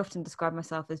 I often describe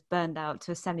myself as burned out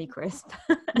to a semi-crisp.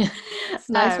 It's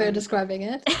a nice way of describing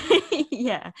it.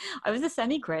 Yeah, I was a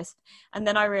semi-crisp. And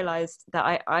then I realized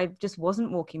that I just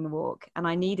wasn't walking the walk, and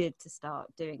I needed to start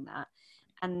doing that.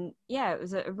 And yeah, it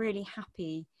was a really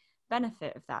happy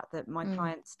benefit of that my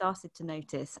clients started to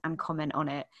notice and comment on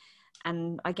it.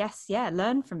 And I guess,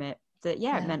 learn from it. That,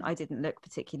 it meant I didn't look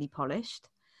particularly polished.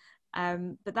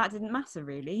 But that didn't matter,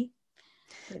 really.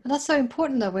 And that's so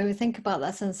important, though, when we think about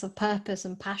that sense of purpose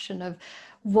and passion of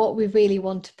what we really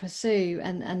want to pursue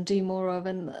and do more of.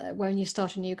 And when you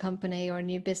start a new company or a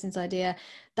new business idea,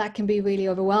 that can be really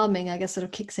overwhelming. I guess sort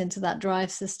of kicks into that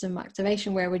drive system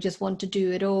activation where we just want to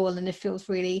do it all, and it feels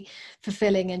really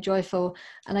fulfilling and joyful.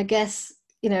 And I guess,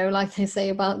 like they say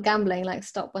about gambling, like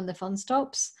stop when the fun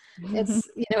stops. It's,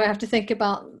 I have to think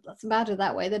about it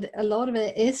that way, that a lot of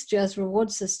it is just reward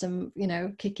system,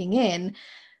 kicking in.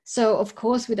 So of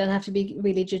course we don't have to be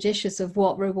really judicious of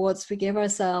what rewards we give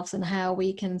ourselves and how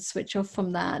we can switch off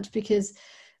from that, because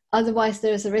otherwise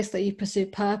there's a risk that you pursue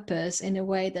purpose in a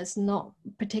way that's not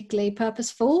particularly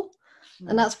purposeful.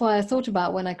 And that's why I thought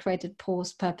about when I created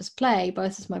Pause Purpose Play,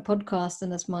 both as my podcast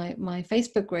and as my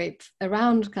Facebook group,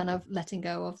 around kind of letting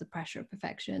go of the pressure of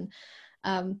perfection.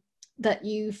 That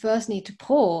you first need to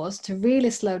pause to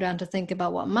really slow down to think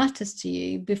about what matters to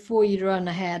you before you run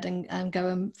ahead and go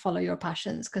and follow your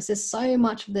passions. Because there's so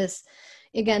much of this,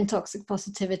 again, toxic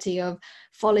positivity of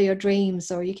follow your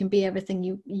dreams, or you can be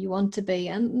everything you want to be.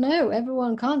 And no,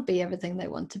 everyone can't be everything they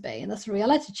want to be. And that's a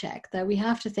reality check that we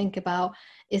have to think about,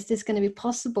 is this going to be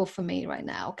possible for me right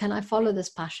now? Can I follow this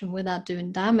passion without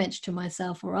doing damage to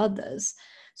myself or others?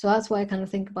 So that's why I kind of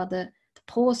think about the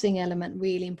pausing element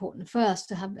really important first,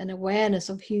 to have an awareness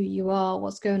of who you are,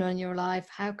 what's going on in your life,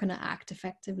 how can I act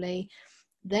effectively,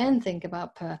 then think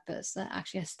about purpose, that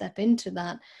actually I step into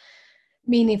that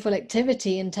meaningful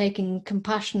activity and taking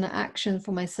compassionate action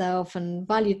for myself and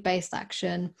valued-based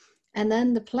action. And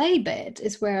then the play bit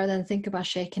is where I then think about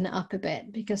shaking it up a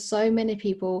bit, because so many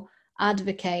people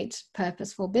advocate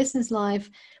purposeful business life,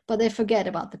 but they forget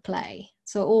about the play.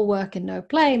 So all work and no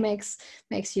play makes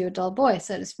you a dull boy,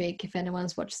 so to speak, if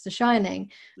anyone's watched The Shining.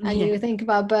 And you think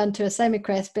about burn to a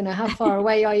semi-crisp, how far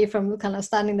away are you from kind of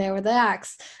standing there with the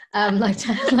axe,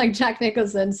 like Jack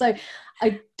Nicholson. So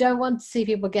I don't want to see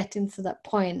people get into that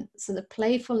point. So the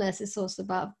playfulness is also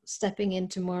about stepping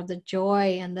into more of the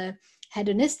joy and the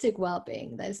hedonistic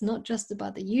well-being. That it's not just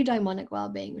about the eudaimonic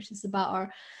well-being, which is about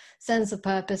our sense of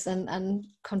purpose and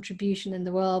contribution in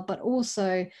the world, but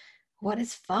also what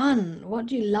is fun, what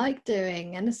do you like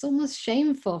doing? And it's almost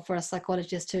shameful for a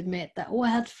psychologist to admit that, oh, I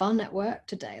had fun at work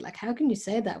today. Like, how can you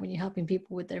say that when you're helping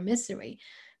people with their misery?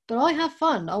 But I have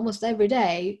fun almost every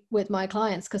day with my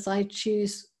clients, because I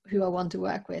choose who I want to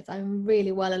work with. I'm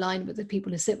really well aligned with the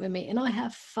people who sit with me, and I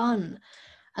have fun.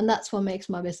 And that's what makes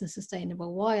my business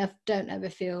sustainable. Why I don't ever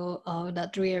feel,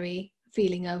 that dreary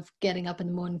feeling of getting up in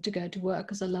the morning to go to work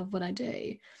because I love what I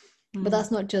do. But Mm.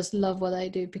 that's not just love what I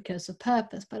do because of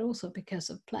purpose, but also because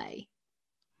of play.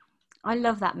 I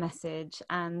love that message,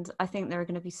 and I think there are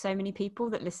going to be so many people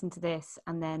that listen to this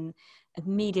and then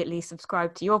immediately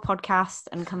subscribe to your podcast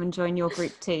and come and join your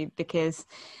group too, because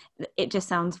it just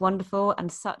sounds wonderful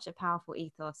and such a powerful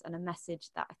ethos and a message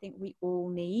that I think we all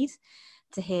need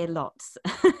to hear lots.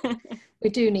 We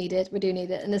do need it,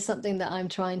 and it's something that I'm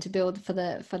trying to build for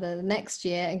the next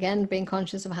year. Again, being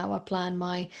conscious of how I plan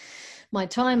my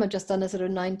time. I've just done a sort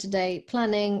of 90-day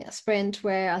planning sprint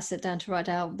where I sit down to write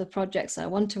out the projects I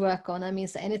want to work on. That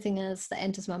means that anything else that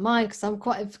enters my mind, because I'm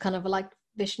quite kind of like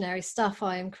visionary stuff.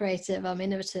 I am creative, I'm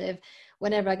innovative.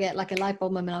 Whenever I get like a light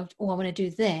bulb moment, I want to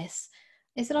do this.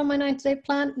 Is it on my 90-day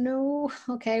plan? No.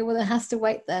 Okay, well, it has to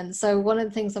wait then. So one of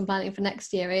the things I'm planning for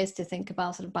next year is to think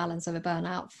about sort of balance over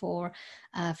burnout for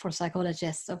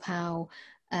psychologists, of how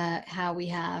we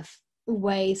have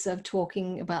ways of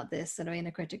talking about this sort of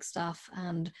inner critic stuff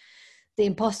and the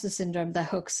imposter syndrome that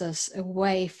hooks us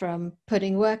away from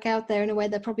putting work out there in a way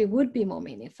that probably would be more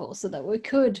meaningful, so that we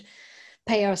could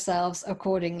pay ourselves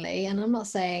accordingly. And I'm not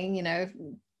saying,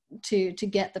 to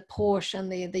get the Porsche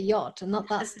and the yacht and not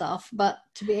that stuff, but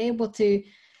to be able to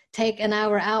take an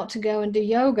hour out to go and do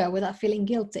yoga without feeling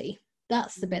guilty.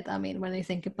 That's the bit I mean when you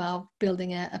think about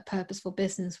building a purposeful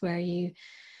business where you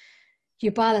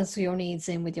balance your needs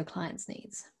in with your clients'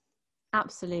 needs.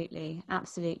 Absolutely.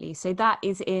 So that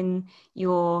is in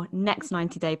your next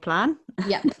 90-day plan.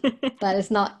 Yep. That is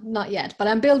not yet, but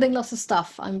I'm building lots of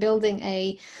stuff. I'm building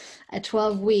a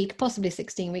 12-week, possibly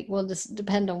 16-week, will just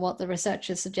depend on what the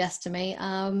researchers suggest to me,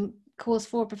 course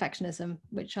for perfectionism,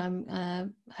 which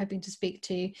I'm hoping to speak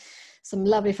to some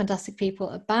lovely, fantastic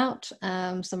people about,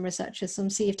 some researchers, some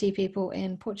CFT people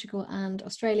in Portugal and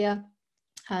Australia,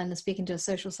 and speaking to a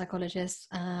social psychologist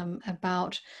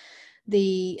about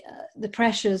the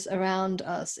pressures around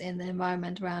us in the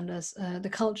environment around us, the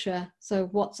culture. So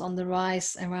what's on the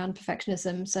rise around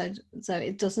perfectionism? So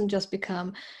it doesn't just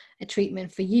become a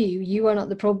treatment for you. You are not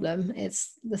the problem.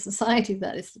 It's the society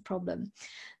that is the problem.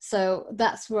 So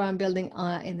that's where I'm building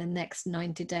in the next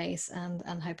 90 days,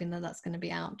 and hoping that that's going to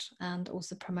be out, and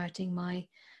also promoting my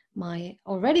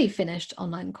already finished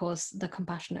online course, The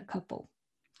Compassionate Couple.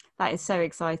 That is so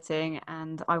exciting,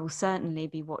 and I will certainly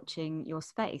be watching your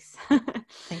space.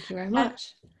 Thank you very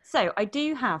much. So I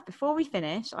do have, before we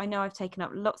finish, I know I've taken up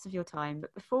lots of your time,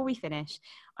 but before we finish,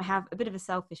 I have a bit of a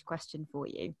selfish question for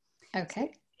you.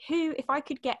 Okay. So if I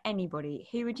could get anybody,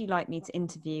 who would you like me to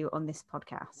interview on this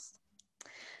podcast?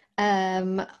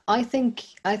 I think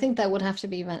that would have to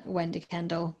be Wendy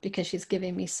Kendall, because she's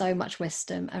giving me so much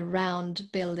wisdom around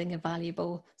building a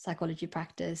valuable psychology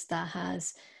practice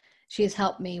she's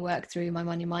helped me work through my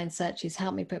money mindset. She's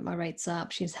helped me put my rates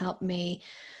up. She's helped me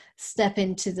step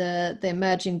into the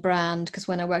emerging brand, because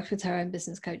when I worked with her in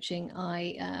business coaching,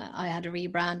 I had a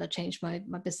rebrand. I changed my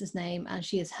business name, and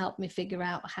she has helped me figure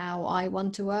out how I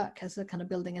want to work as a kind of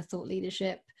building a thought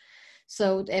leadership.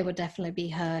 So it would definitely be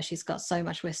her. She's got so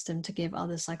much wisdom to give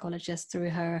other psychologists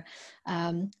through her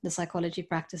the Psychology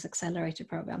Practice Accelerator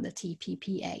Program, the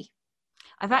TPPA.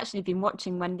 I've actually been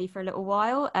watching Wendy for a little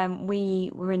while. We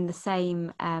were in the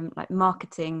same like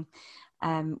marketing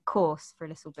course for a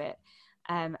little bit.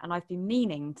 And I've been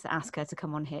meaning to ask her to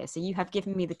come on here. So you have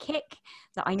given me the kick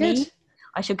that I need.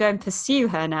 I shall go and pursue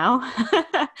her now.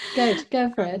 Good,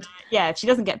 go for it. Yeah, if she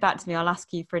doesn't get back to me, I'll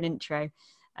ask you for an intro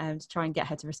to try and get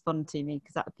her to respond to me,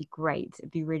 because that would be great.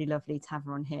 It'd be really lovely to have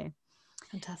her on here.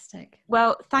 Fantastic.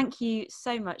 Well, thank you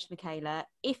so much, Michaela.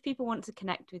 If people want to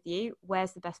connect with you,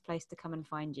 where's the best place to come and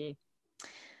find you?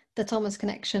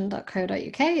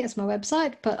 thethomasconnection.co.uk is my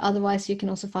website, but otherwise you can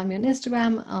also find me on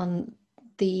Instagram on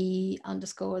the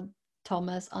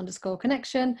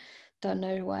 _Thomas_connection. Don't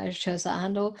know why I chose that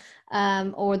handle,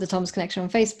 or the Thomas Connection on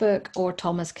Facebook, or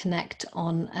Thomas Connect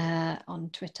on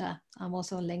Twitter. I'm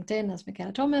also on LinkedIn as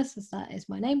Michaela Thomas, as that is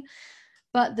my name.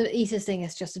 But the easiest thing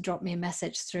is just to drop me a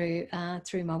message through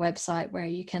my website, where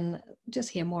you can just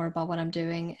hear more about what I'm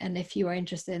doing. And if you are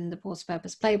interested in the Pause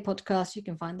Purpose Play podcast, you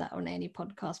can find that on any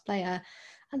podcast player.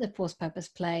 And the Pause Purpose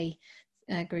Play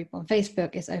group on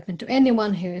Facebook is open to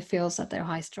anyone who feels that they're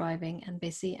high striving and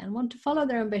busy and want to follow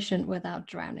their ambition without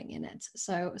drowning in it.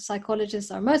 So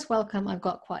psychologists are most welcome. I've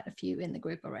got quite a few in the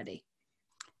group already.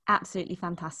 Absolutely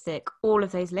fantastic. All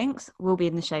of those links will be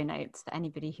in the show notes for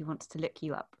anybody who wants to look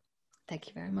you up. Thank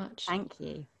you very much. Thank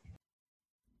you.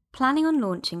 Planning on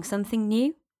launching something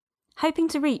new? Hoping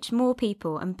to reach more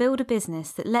people and build a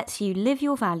business that lets you live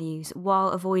your values while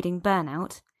avoiding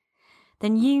burnout?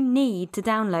 Then you need to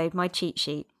download my cheat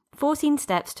sheet, 14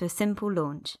 Steps to a Simple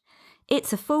Launch.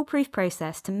 It's a foolproof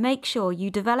process to make sure you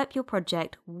develop your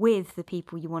project with the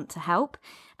people you want to help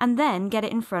and then get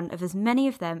it in front of as many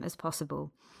of them as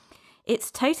possible.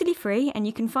 It's totally free and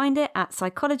you can find it at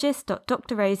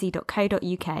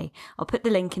psychologist.drrosie.co.uk. I'll put the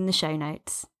link in the show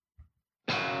notes.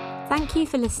 Thank you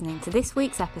for listening to this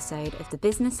week's episode of the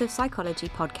Business of Psychology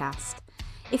podcast.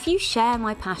 If you share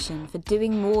my passion for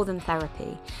doing more than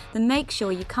therapy, then make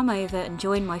sure you come over and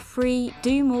join my free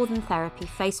Do More Than Therapy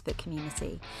Facebook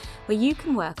community, where you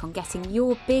can work on getting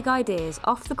your big ideas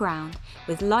off the ground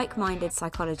with like-minded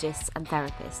psychologists and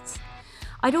therapists.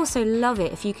 I'd also love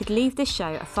it if you could leave this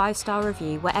show a 5-star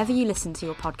review wherever you listen to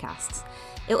your podcasts.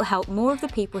 It will help more of the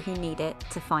people who need it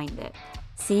to find it.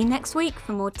 See you next week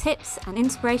for more tips and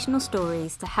inspirational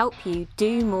stories to help you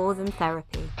do more than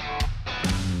therapy.